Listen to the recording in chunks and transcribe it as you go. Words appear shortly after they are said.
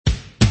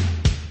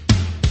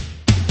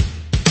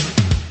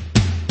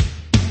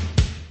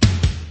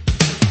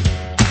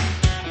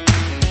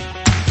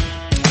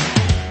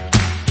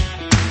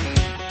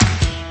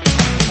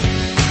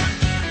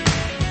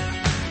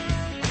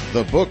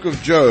The book of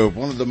Job,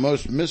 one of the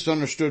most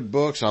misunderstood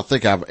books I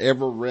think I've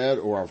ever read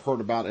or I've heard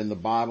about in the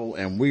Bible,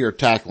 and we are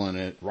tackling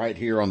it right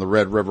here on the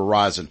Red River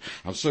Rising.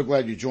 I'm so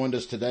glad you joined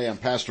us today. I'm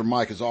Pastor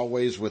Mike, as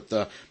always, with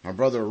my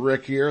brother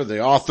Rick here,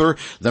 the author,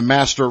 the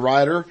master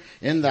writer,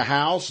 in the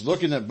house,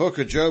 looking at book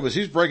of Job as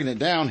he's breaking it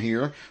down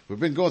here. We've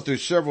been going through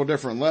several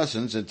different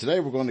lessons, and today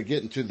we're going to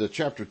get into the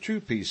chapter 2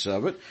 piece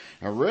of it.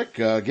 Rick,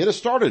 get us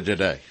started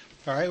today.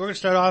 All right, we're going to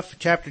start off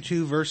chapter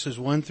 2, verses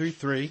 1 through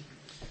 3.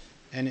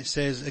 And it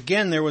says,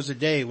 "Again there was a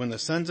day when the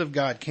sons of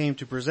God came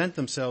to present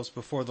themselves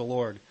before the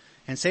Lord.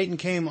 And Satan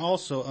came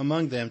also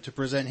among them to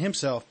present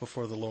himself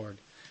before the Lord.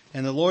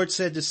 And the Lord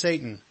said to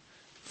Satan,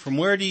 'From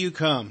where do you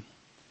come?'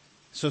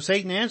 So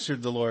Satan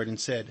answered the Lord and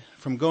said,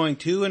 'From going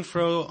to and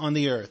fro on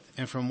the earth,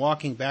 and from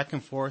walking back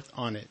and forth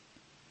on it.'"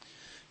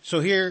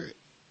 So here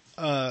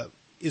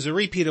is a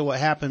repeat of what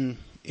happened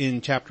in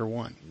chapter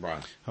 1.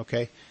 Right.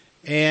 Okay.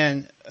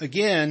 And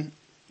again,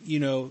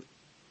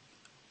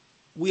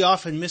 we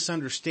often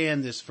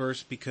misunderstand this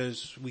verse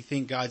because we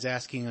think God's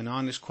asking an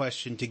honest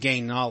question to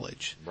gain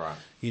knowledge. Right.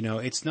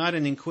 It's not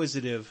an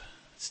inquisitive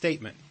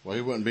statement. Well,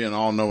 he wouldn't be an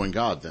all-knowing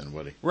God then,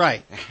 would he?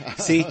 Right.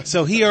 See,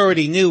 so he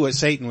already knew what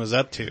Satan was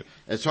up to.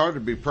 It's hard to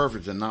be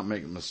perfect and not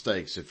make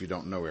mistakes if you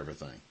don't know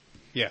everything.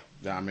 Yeah.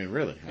 I mean,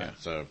 really. Yeah.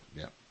 So,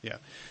 yeah. Yeah.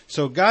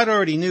 So God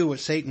already knew what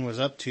Satan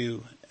was up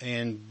to,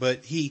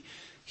 but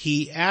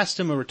he asked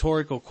him a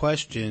rhetorical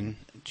question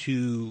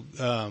to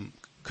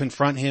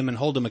confront him and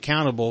hold him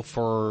accountable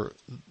for,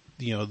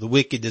 the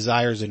wicked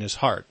desires in his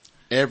heart.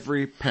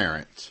 Every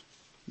parent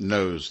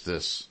knows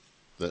this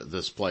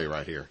play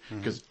right here,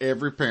 because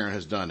every parent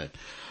has done it.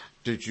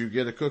 Did you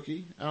get a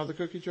cookie out of the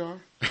cookie jar?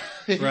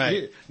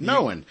 Right.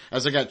 Knowing,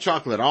 as they got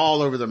chocolate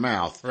all over their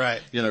mouth.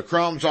 Right.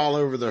 Crumbs all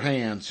over their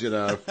hands,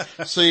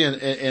 seeing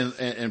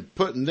and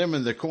putting them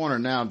in the corner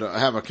now to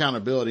have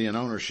accountability and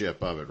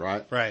ownership of it,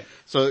 right? Right.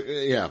 So,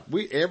 yeah,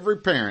 every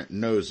parent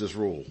knows this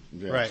rule.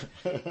 Yeah. Right.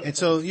 And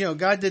so,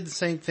 God did the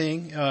same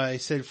thing. He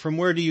said, "From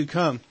where do you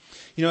come?"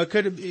 It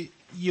could have,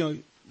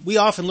 we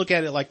often look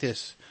at it like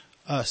this.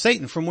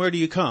 Satan, from where do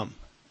you come?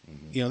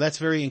 That's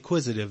very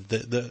inquisitive.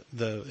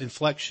 The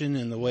inflection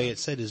and the way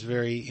it's said is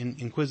very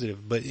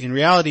inquisitive. But in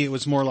reality, it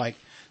was more like,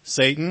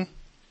 "Satan,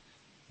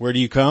 where do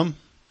you come?"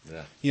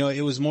 Yeah.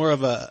 It was more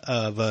of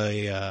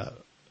a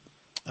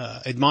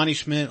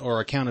admonishment or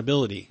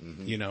accountability.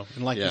 And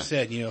like you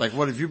said, like,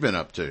 what have you been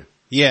up to?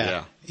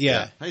 Yeah.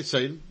 Hey,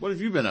 Satan, what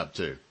have you been up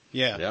to?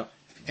 Yeah. Yep.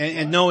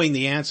 And knowing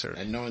the answer.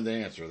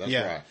 That's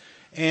right.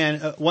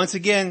 And once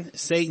again,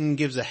 Satan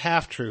gives a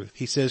half-truth.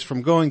 He says,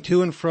 "From going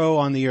to and fro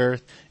on the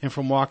earth and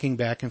from walking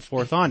back and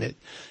forth on it."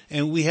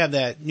 And we have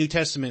that New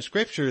Testament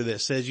scripture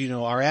that says,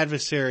 our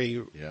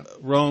adversary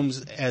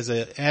roams as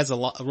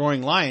a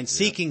roaring lion,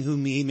 seeking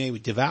whom he may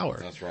devour.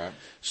 That's right.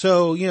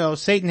 So,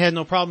 Satan had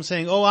no problem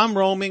saying, "Oh, I'm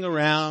roaming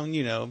around,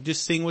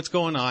 just seeing what's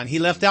going on." He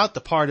left out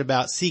the part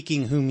about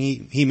seeking whom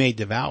he may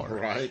devour.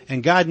 Right.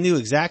 And God knew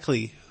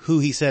exactly who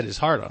he set his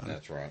heart on.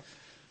 That's right.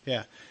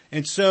 Yeah.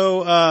 And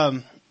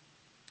so,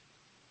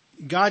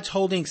 God's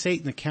holding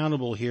Satan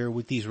accountable here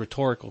with these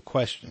rhetorical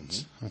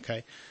questions.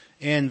 Okay.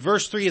 And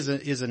verse 3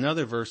 is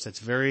another verse that's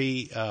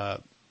very,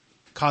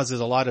 causes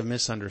a lot of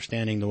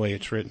misunderstanding the way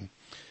it's written.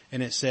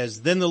 And it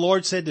says, "Then the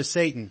Lord said to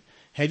Satan,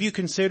 'Have you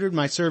considered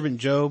my servant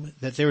Job,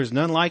 that there is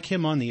none like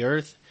him on the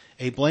earth,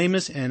 a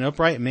blameless and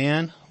upright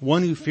man,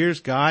 one who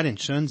fears God and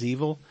shuns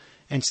evil,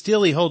 and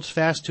still he holds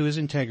fast to his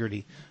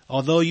integrity,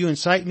 although you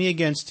incite me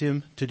against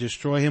him to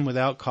destroy him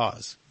without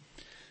cause.'"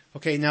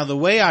 Okay. Now the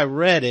way I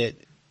read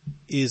it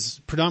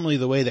is predominantly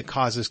the way that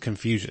causes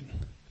confusion,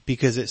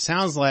 because it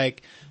sounds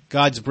like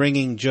God's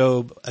bringing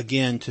Job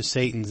again to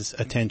Satan's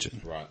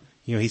attention. Right.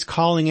 He's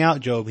calling out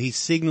Job. He's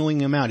signaling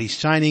him out. He's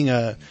shining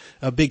a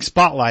big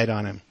spotlight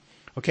on him.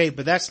 Okay.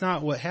 But that's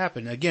not what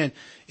happened. Again,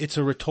 it's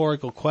a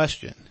rhetorical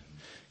question.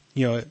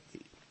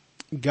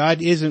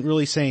 God isn't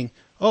really saying,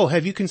 "Oh,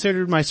 have you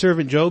considered my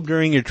servant Job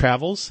during your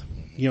travels?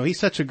 He's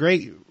such a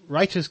great,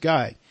 righteous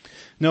guy."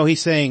 No,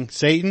 he's saying,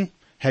 "Satan,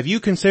 have you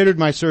considered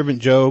my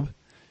servant Job?"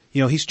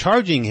 He's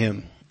charging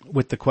him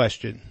with the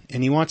question,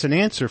 and he wants an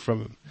answer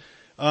from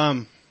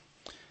him.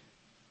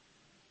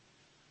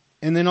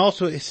 And then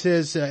also it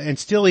says, "And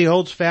still he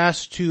holds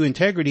fast to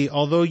integrity,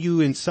 although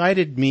you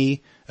incited me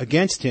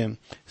against him."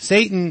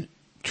 Satan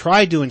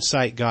tried to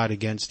incite God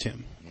against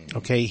him.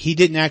 Okay. He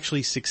didn't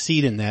actually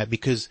succeed in that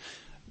because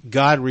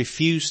God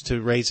refused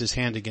to raise his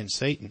hand against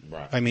Satan.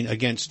 Right.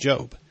 Against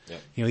Job.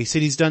 Yep. He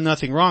said he's done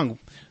nothing wrong.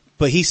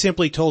 But he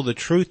simply told the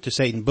truth to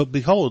Satan. "But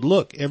behold,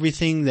 look,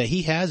 everything that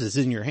he has is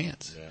in your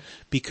hands." Yeah.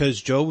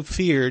 Because Job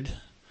feared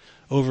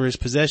over his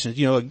possessions.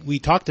 We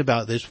talked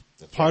about this.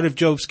 That's part of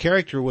Job's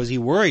character was he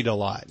worried a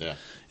lot. Yeah.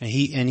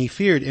 And he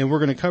feared. And we're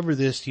going to cover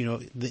this,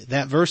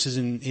 that verse is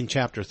in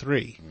chapter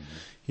 3.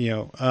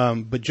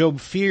 But Job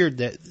feared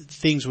that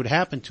things would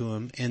happen to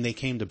him, and they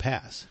came to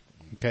pass.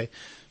 Okay.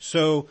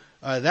 So,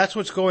 that's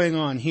what's going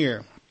on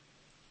here.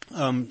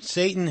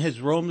 Satan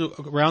has roamed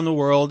around the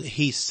world.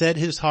 He set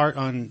his heart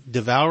on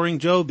devouring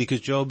Job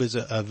because Job is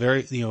a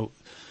very,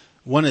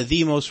 one of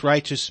the most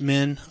righteous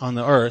men on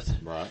the earth.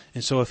 Right.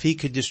 And so if he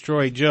could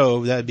destroy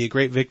Job, that would be a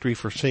great victory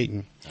for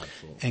Satan.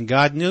 Absolutely. And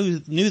God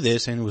knew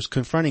this and was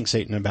confronting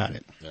Satan about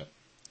it. Yeah.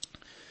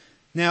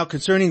 Now,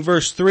 concerning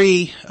verse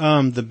 3,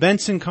 the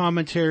Benson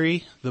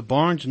commentary, the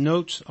Barnes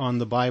notes on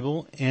the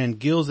Bible, and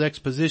Gill's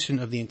exposition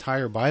of the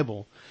entire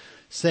Bible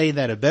say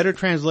that a better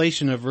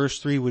translation of verse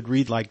 3 would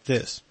read like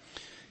this.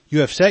 You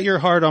have set your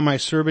heart on my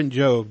servant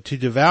Job to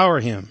devour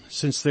him,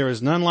 since there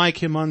is none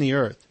like him on the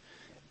earth.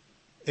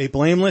 A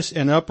blameless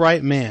and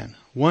upright man,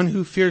 one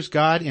who fears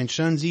God and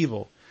shuns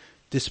evil.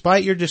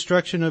 Despite your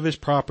destruction of his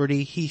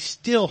property, he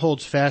still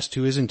holds fast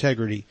to his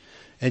integrity.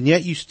 And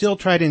yet you still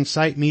try to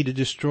incite me to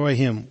destroy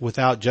him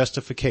without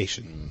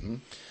justification. Mm-hmm.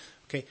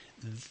 Okay.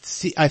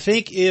 See, I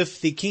think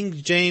if the King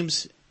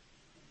James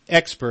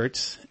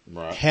experts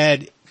Right.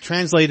 had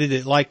interpreted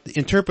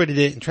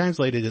it and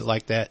translated it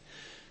like that,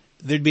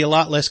 there'd be a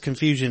lot less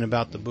confusion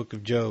about the book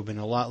of Job and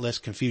a lot less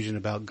confusion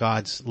about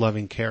God's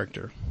loving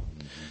character.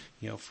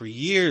 Mm-hmm. For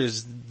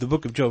years, the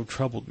book of Job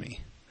troubled me.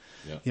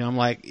 Yeah. I'm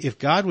like, if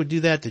God would do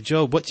that to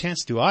Job, what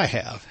chance do I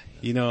have?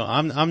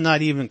 I'm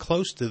not even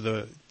close to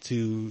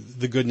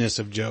the goodness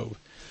of Job.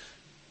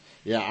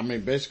 Yeah, I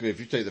mean, basically, if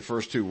you take the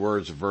first two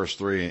words of verse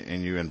 3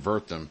 and you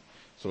invert them,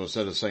 so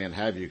instead of saying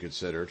 "have you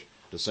considered"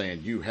 to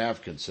saying "you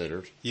have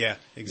considered," yeah,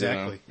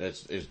 exactly.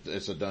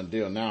 It's a done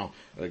deal now,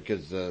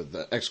 because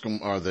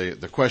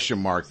the question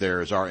mark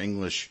there is our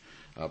English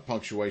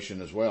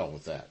punctuation as well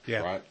with that. Yeah.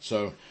 Right.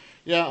 So,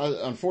 yeah,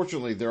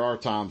 unfortunately, there are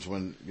times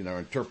when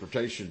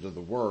interpretations of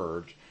the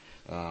word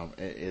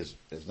is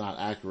not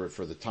accurate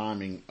for the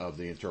timing of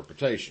the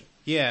interpretation.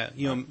 Yeah,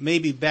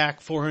 maybe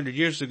back 400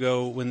 years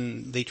ago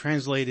when they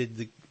translated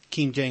the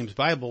King James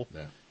Bible,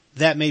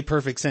 that made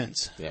perfect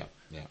sense. Yeah,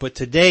 yeah. But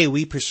today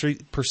we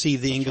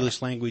perceive the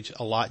English language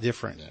a lot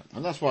different. Yeah.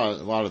 And that's why a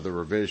lot of the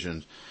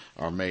revisions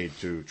are made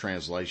to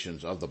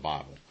translations of the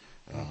Bible.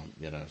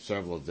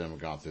 Several of them have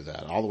gone through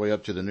that, all the way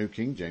up to the New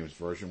King James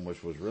Version,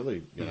 which was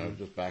really,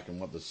 just back in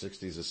the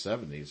 60s or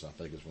 70s, I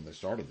think is when they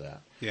started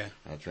that. Yeah.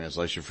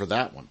 Translation for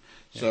that one.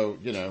 Yeah. So,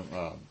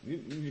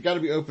 you got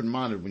to be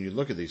open-minded when you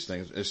look at these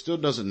things. It still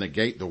doesn't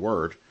negate the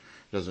word,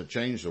 doesn't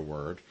change the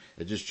word.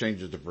 It just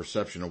changes the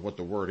perception of what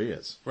the word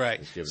is.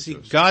 Right. See,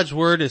 God's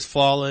word is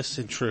flawless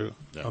and true.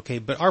 Yeah. Okay.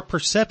 But our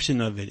perception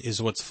of it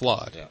is what's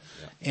flawed. Yeah.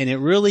 Yeah. And it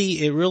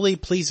really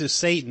pleases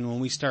Satan when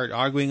we start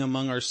arguing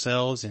among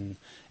ourselves and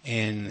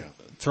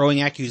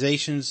throwing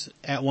accusations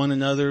at one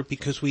another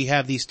because we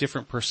have these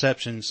different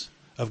perceptions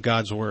of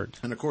God's word.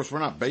 And of course, we're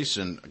not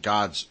basing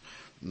God's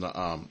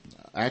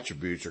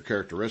attributes or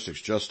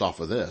characteristics just off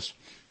of this.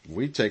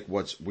 We take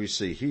what we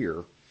see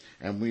here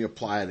and we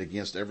apply it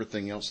against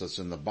everything else that's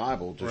in the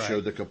Bible to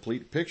show the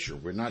complete picture.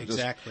 We're not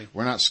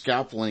we're not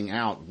scalpeling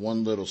out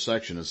one little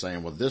section and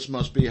saying, well, this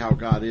must be how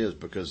God is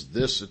because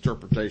this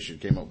interpretation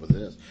came up with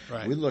this.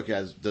 Right. We look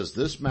at, does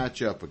this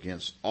match up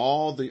against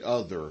all the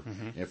other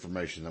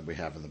information that we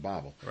have in the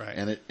Bible? Right.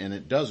 And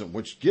it doesn't,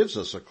 which gives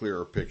us a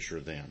clearer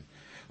picture then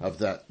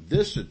of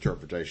this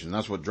interpretation.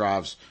 That's what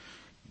drives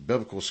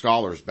biblical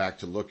scholars back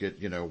to look at,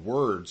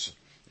 words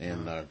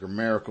and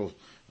grammatical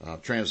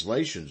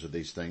translations of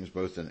these things,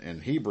 both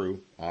in Hebrew,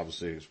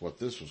 obviously is what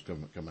this was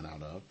coming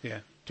out of,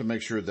 to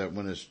make sure that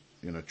when it's,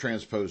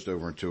 transposed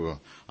over into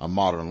a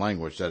modern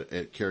language, that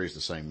it carries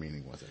the same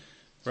meaning with it.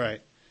 So,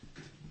 right.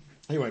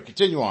 Anyway,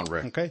 continue on,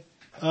 Rick. Okay.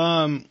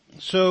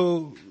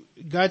 So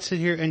God said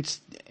here,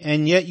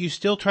 and yet you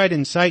still try to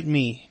incite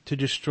me to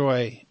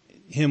destroy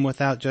him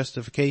without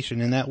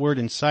justification. And that word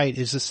incite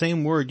is the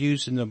same word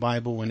used in the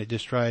Bible when it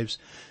describes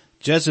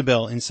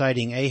Jezebel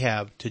inciting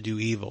Ahab to do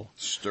evil.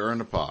 Stirring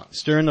the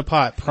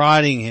pot,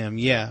 prodding him,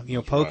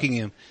 poking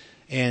him.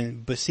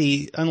 But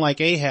see,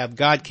 unlike Ahab,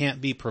 God can't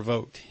be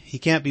provoked. He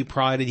can't be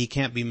prodded, he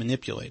can't be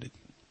manipulated.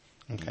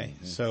 Okay.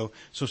 Mm-hmm.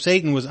 So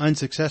Satan was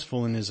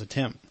unsuccessful in his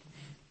attempt.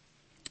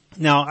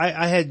 Now,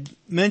 I had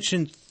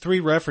mentioned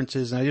 3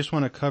 references, and I just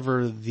want to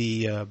cover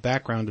the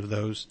background of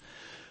those.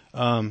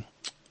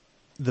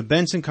 The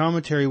Benson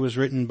commentary was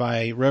written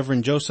by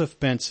Reverend Joseph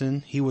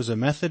Benson. He was a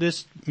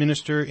Methodist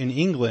minister in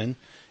England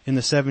in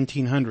the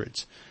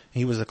 1700s.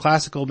 He was a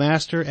classical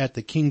master at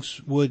the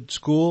Kingswood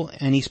School,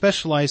 and he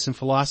specialized in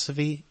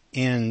philosophy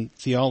and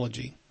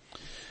theology.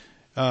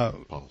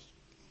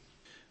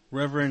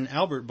 Reverend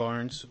Albert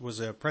Barnes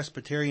was a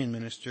Presbyterian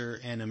minister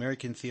and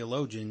American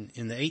theologian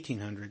in the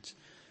 1800s,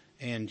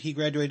 and he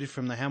graduated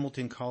from the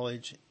Hamilton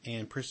College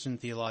and Princeton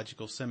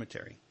Theological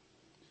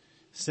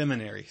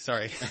Seminary,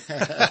 sorry.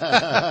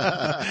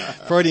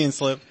 Freudian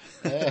slip.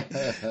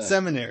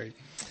 Seminary.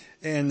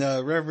 And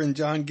Reverend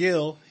John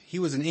Gill, he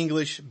was an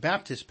English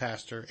Baptist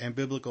pastor and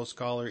biblical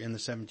scholar in the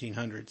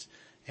 1700s,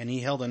 and he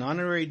held an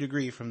honorary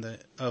degree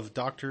of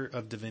Doctor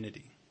of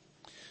Divinity.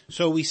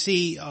 So we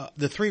see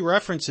the 3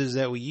 references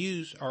that we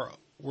use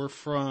were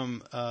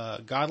from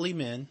godly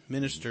men,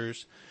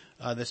 ministers,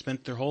 that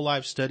spent their whole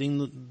lives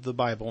studying the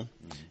Bible,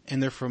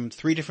 and they're from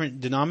 3 different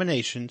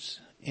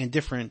denominations and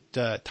different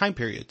time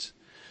periods.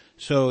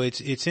 So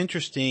it's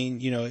interesting,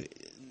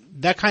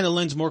 that kind of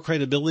lends more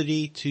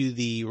credibility to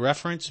the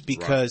reference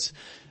because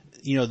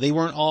they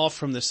weren't all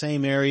from the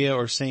same area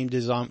or same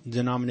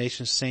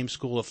denomination, same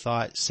school of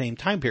thought, same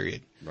time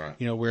period. Right.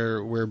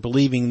 Where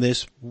believing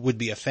this would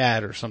be a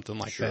fad or something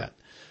like that.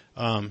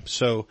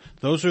 So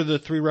those are the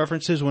three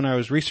references when I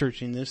was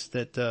researching this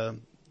that,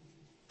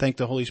 thank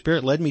the Holy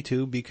Spirit led me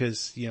to,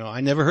 because,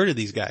 I never heard of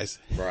these guys.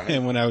 Right.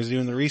 And when I was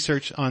doing the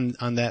research on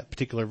that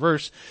particular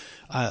verse,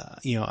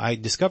 I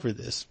discovered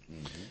this.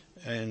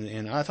 Mm-hmm.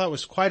 And I thought it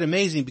was quite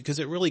amazing because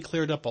it really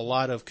cleared up a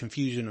lot of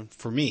confusion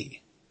for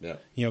me.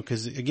 Yeah.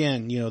 Cause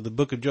again, the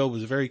book of Job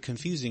was very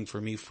confusing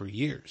for me for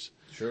years.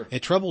 Sure.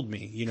 It troubled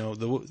me.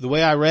 The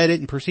way I read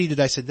it and proceeded,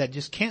 I said, that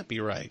just can't be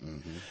right.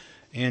 Mm-hmm.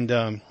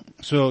 And,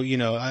 so,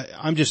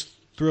 I'm just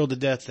thrilled to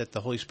death that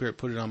the Holy Spirit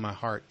put it on my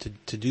heart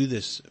to do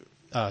this,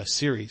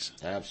 series.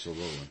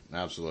 Absolutely.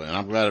 And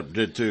I'm glad it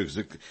did too,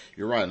 because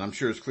you're right. And I'm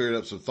sure it's cleared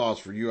up some thoughts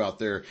for you out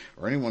there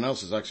or anyone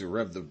else that's actually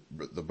read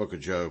the book of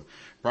Job.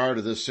 Prior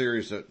to this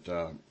series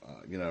that,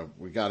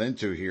 we got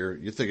into here,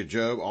 you think of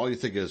Job, all you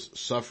think is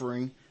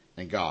suffering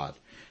and God.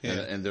 Yeah.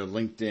 And they're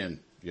linked in,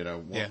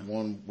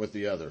 one with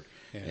the other.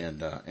 Yeah.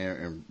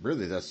 And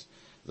really that's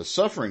the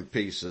suffering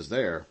piece is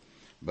there,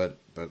 but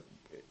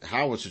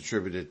how it's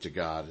attributed to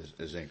God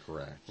is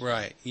incorrect.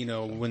 Right.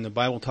 When the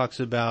Bible talks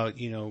about,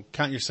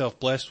 count yourself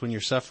blessed when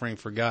you're suffering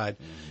for God,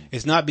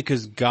 it's not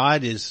because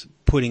God is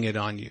putting it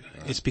on you.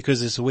 Right. It's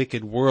because this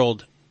wicked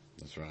world,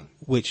 that's right,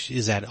 which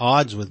is at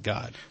odds with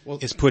God,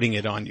 is putting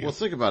it on you. Well,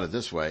 think about it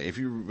this way. If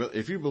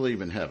you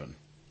believe in heaven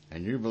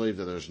and you believe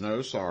that there's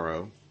no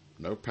sorrow,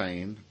 no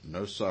pain,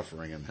 no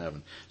suffering in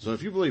heaven. So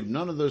if you believe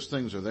none of those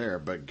things are there,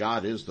 but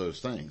God is those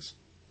things,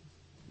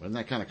 isn't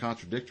that kind of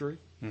contradictory?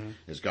 Mm-hmm.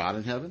 Is God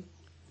in heaven?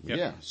 Yep.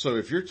 Yeah. So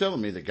if you're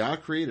telling me that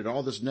God created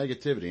all this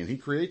negativity and he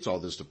creates all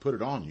this to put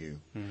it on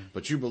you,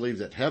 but you believe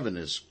that heaven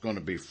is going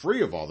to be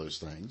free of all those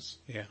things.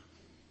 Yeah.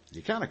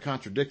 You're kind of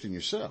contradicting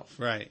yourself.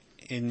 Right.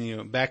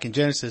 And, back in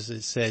Genesis,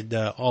 it said,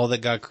 all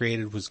that God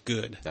created was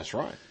good. That's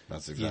right.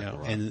 That's exactly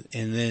right.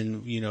 And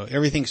then,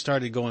 everything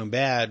started going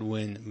bad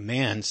when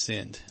man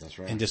sinned. That's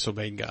right. And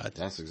disobeyed God.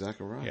 That's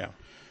exactly right. Yeah.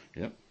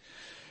 Yep.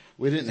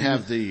 We didn't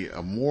have the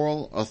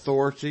moral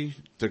authority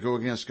to go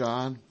against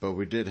God, but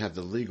we did have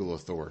the legal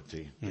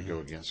authority to go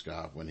against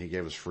God when he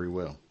gave us free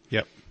will.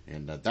 Yep.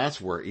 And that's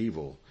where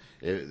evil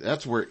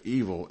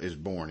is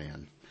born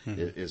in,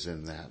 is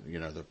in that,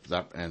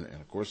 and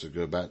of course it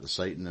goes back to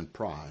Satan and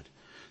pride,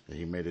 that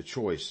he made a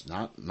choice,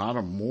 not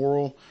a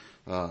moral,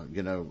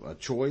 a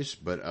choice,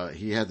 but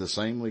he had the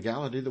same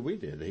legality that we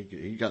did.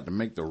 He got to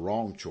make the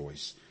wrong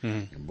choice.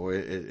 Mm-hmm. And boy,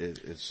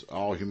 it's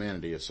all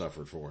humanity has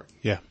suffered for it.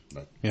 Yeah.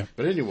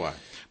 But anyway,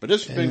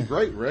 this has been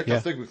great, Rick. Yeah. I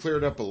think we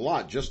cleared up a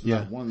lot just in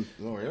that one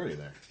little area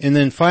there. And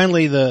then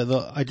finally,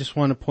 I just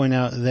want to point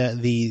out that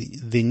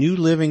the New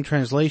Living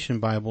Translation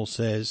Bible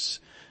says,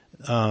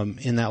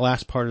 in that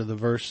last part of the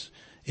verse,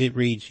 it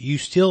reads, "You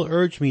still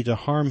urge me to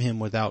harm him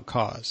without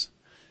cause."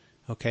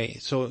 Okay,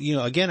 so,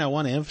 again, I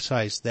want to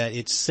emphasize that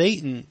it's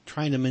Satan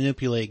trying to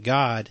manipulate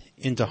God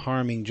into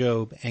harming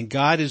Job, and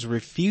God is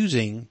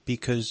refusing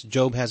because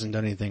Job hasn't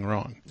done anything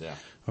wrong. Yeah.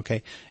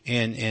 Okay,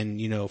 and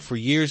for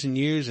years and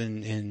years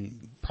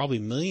and probably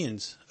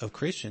millions of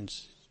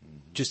Christians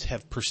just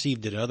have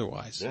perceived it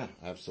otherwise. Yeah,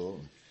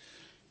 absolutely.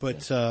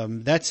 But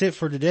that's it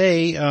for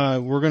today.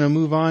 We're going to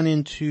move on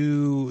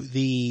into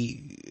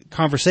the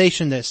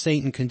conversation that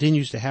Satan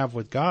continues to have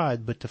with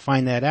God. But to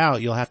find that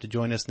out, you'll have to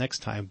join us next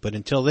time. But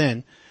until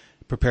then,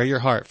 prepare your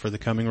heart for the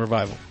coming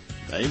revival.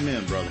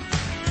 Amen, brother.